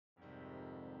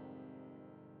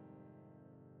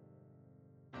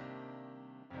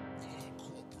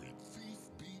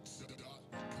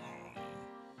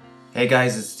Hey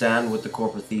guys, it's Dan with the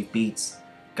Corporate Thief Beats.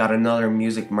 Got another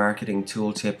music marketing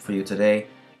tool tip for you today.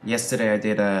 Yesterday I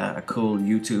did a cool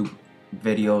YouTube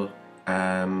video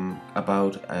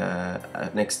about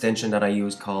an extension that I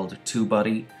use called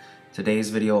TubeBuddy.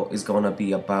 Today's video is going to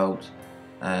be about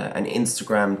an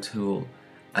Instagram tool,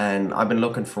 and I've been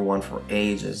looking for one for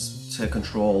ages to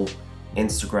control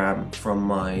Instagram from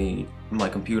my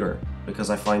computer because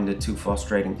I find it too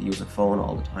frustrating to use a phone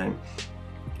all the time.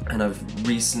 And I've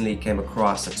recently came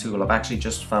across a tool. I've actually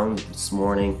just found it this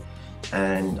morning,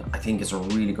 and I think it's a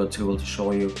really good tool to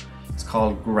show you. It's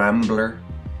called Gramblr,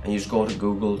 and you just go to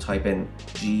Google, type in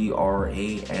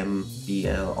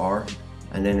Gramblr,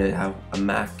 and then it have a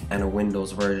Mac and a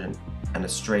Windows version, and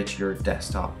it's straight to your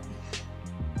desktop.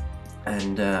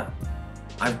 And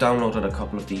I've downloaded a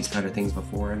couple of these kind of things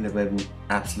before, and they've been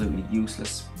absolutely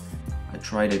useless. I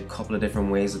tried a couple of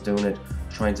different ways of doing it,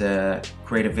 trying to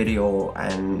create a video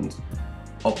and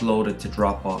upload it to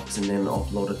Dropbox and then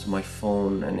upload it to my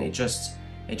phone, and it just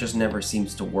never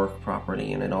seems to work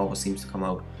properly, and it always seems to come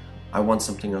out. I want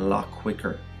something a lot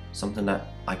quicker, something that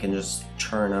I can just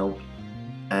churn out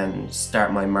and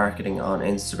start my marketing on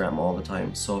Instagram all the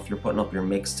time. So if you're putting up your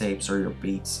mixtapes or your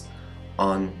beats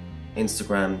on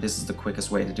Instagram, this is the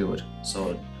quickest way to do it.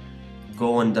 So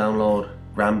go and download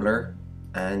Gramblr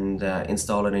and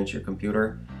install it into your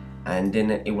computer, and then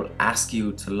it will ask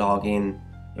you to log in.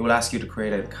 It will ask you to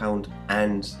create an account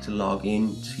and to log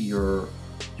in to your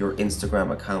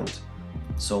Instagram account.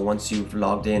 So once you've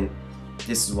logged in,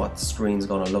 this is what the screen's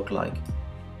going to look like.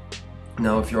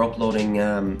 Now if you're uploading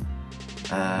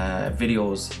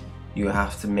videos, you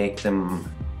have to make them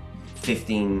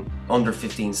under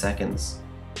 15 seconds,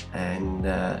 and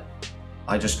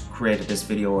I just created this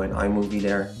video in iMovie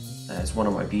there. It's one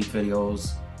of my beat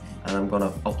videos, and I'm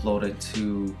gonna upload it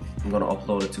to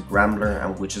Gramblr,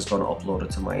 and which is gonna upload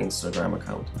it to my Instagram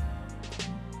account.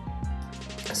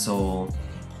 So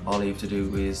all you have to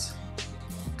do is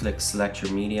click select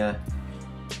your media,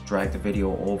 drag the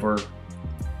video over,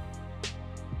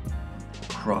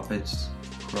 crop it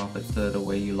the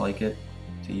way you like it,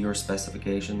 to your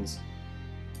specifications,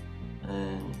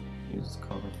 and use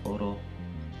cover photo.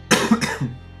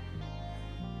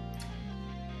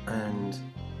 And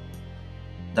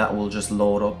that will just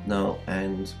load up now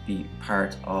and be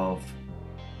part of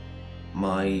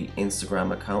my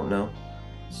Instagram account now.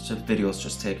 The video's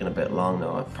just taking a bit long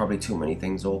now. I've probably too many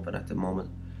things open at the moment.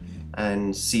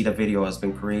 And see, the video has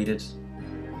been created,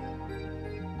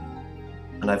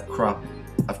 and I've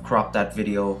cropped that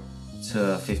video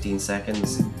to 15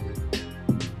 seconds.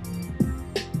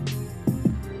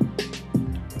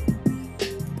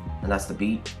 And that's the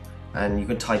beat. And you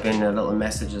can type in a little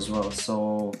message as well.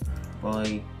 So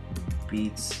buy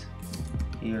beats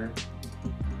here,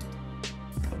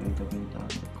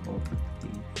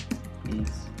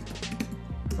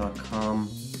 www.corporatebeats.com,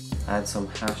 add some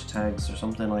hashtags or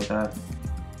something like that.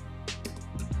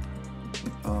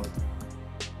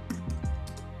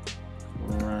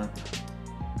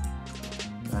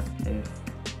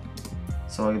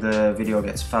 So the video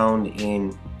gets found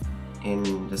in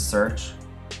the search,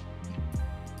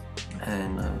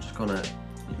 and I'm just gonna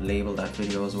label that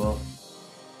video as well.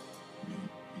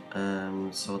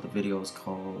 So the video is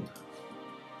called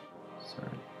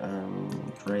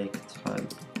Drake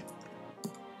type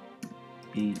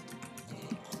beat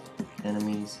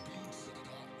enemies.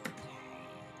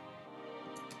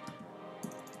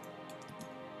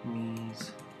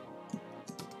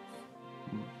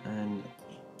 And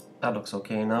that looks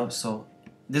okay now. So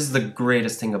this is the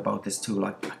greatest thing about this tool.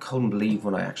 I couldn't believe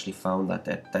when I actually found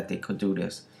that they could do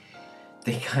this.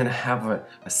 They kind of have a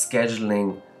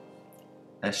scheduling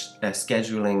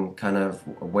kind of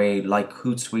way, like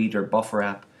Hootsuite or Buffer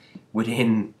app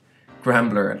within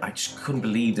Gramblr. I just couldn't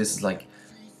believe this is like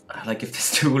if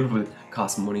this tool would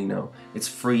cost money now. It's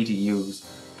free to use,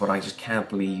 but I just can't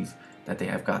believe that they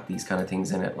have got these kind of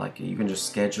things in it. Like you can just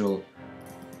schedule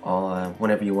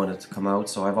whenever you want it to come out.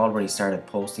 So I've already started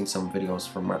posting some videos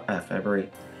for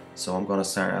February, so I'm gonna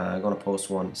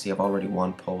post one. See, I've already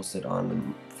one posted on the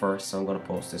 1st, so I'm gonna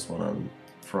post this one on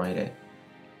Friday,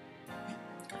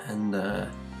 and I'm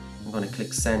gonna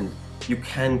click send. You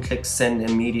can click send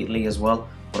immediately as well,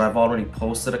 but I've already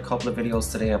posted a couple of videos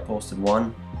today. I posted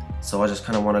one, so I just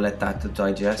kind of want to let that to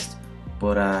digest.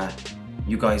 But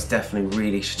you guys definitely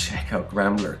really should check out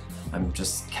Gramblr. I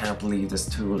just can't believe this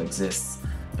tool exists,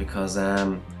 because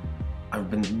I've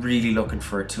been really looking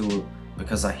for a tool,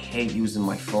 because I hate using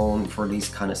my phone for these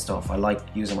kind of stuff. I like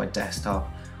using my desktop.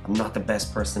 I'm not the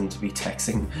best person to be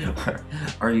texting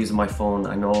or using my phone.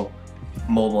 I know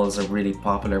mobiles are really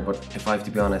popular, but if I have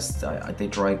to be honest, they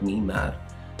drive me mad.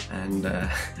 and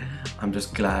I'm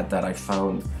just glad that I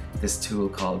found this tool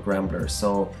called Gramblr.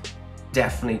 So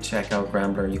definitely check out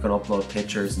Gramblr. You can upload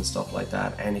pictures and stuff like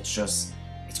that, and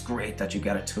it's great that you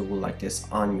get a tool like this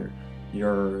on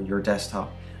your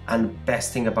desktop. And the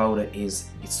best thing about it is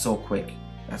it's so quick.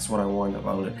 That's what I want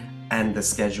about it, and the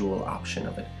schedule option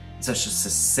of it. It's just a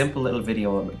simple little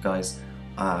video, guys,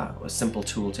 a simple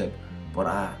tool tip.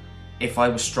 But if I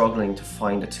was struggling to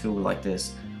find a tool like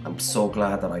this, I'm so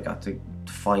glad that I got to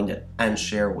find it and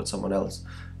share it with someone else,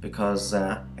 because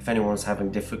if anyone's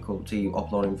having difficulty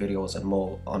uploading videos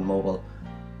on mobile,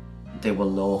 they will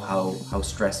know how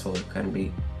stressful it can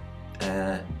be.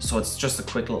 So it's just a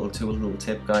quick little tool, little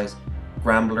tip, guys.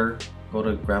 Gramblr, go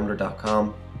to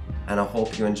gramblr.com, and I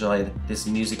hope you enjoyed this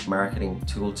music marketing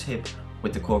tool tip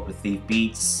with the Corporate Thief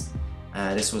beats.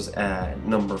 This was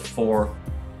number 4,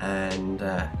 and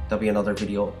there'll be another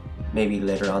video maybe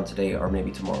later on today or maybe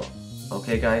tomorrow.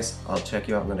 Okay guys, I'll check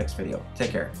you out in the next video.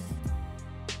 Take care.